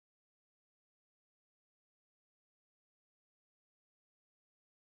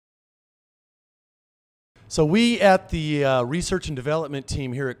So we at the research and development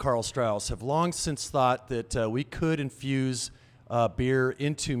team here at Karl Strauss have long since thought that we could infuse beer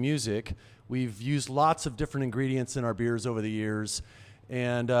into music. We've used lots of different ingredients in our beers over the years.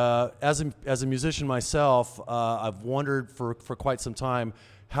 And as a musician myself, I've wondered for quite some time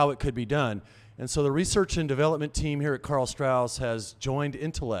how it could be done. And so the research and development team here at Karl Strauss has joined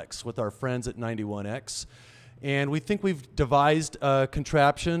intellects with our friends at 91X. And we think we've devised a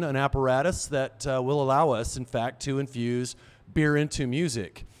contraption, an apparatus that will allow us, in fact, to infuse beer into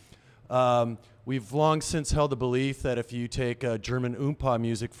music. We've long since held the belief that if you take German Oompa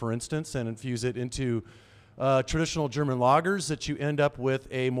music, for instance, and infuse it into traditional German lagers, that you end up with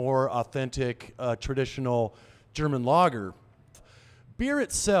a more authentic traditional German lager. Beer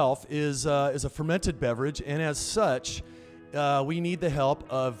itself is a fermented beverage, and as such, we need the help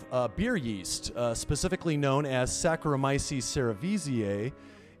of beer yeast, specifically known as Saccharomyces cerevisiae,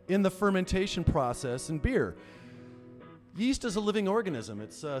 in the fermentation process in beer. Yeast is a living organism.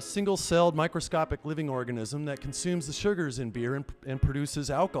 It's a single-celled microscopic living organism that consumes the sugars in beer and produces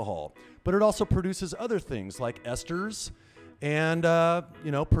alcohol. But it also produces other things like esters and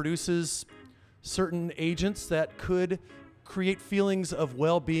produces certain agents that could create feelings of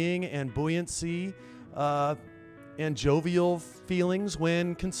well-being and buoyancy and jovial feelings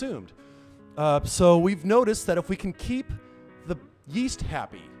when consumed. So we've noticed that if we can keep the yeast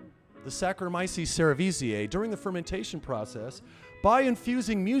happy, the Saccharomyces cerevisiae, during the fermentation process, by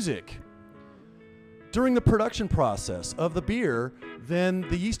infusing music during the production process of the beer, then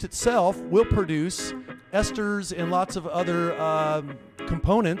the yeast itself will produce esters and lots of other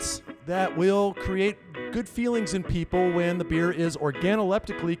components that will create good feelings in people when the beer is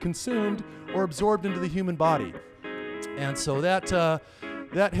organoleptically consumed or absorbed into the human body. And so that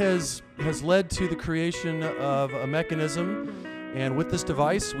has led to the creation of a mechanism, and with this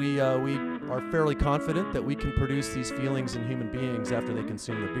device we are fairly confident that we can produce these feelings in human beings after they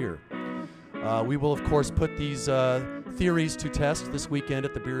consume the beer. We will of course put these theories to test this weekend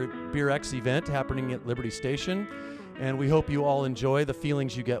at the BeerX event happening at Liberty Station, and we hope you all enjoy the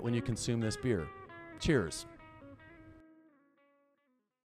feelings you get when you consume this beer. Cheers.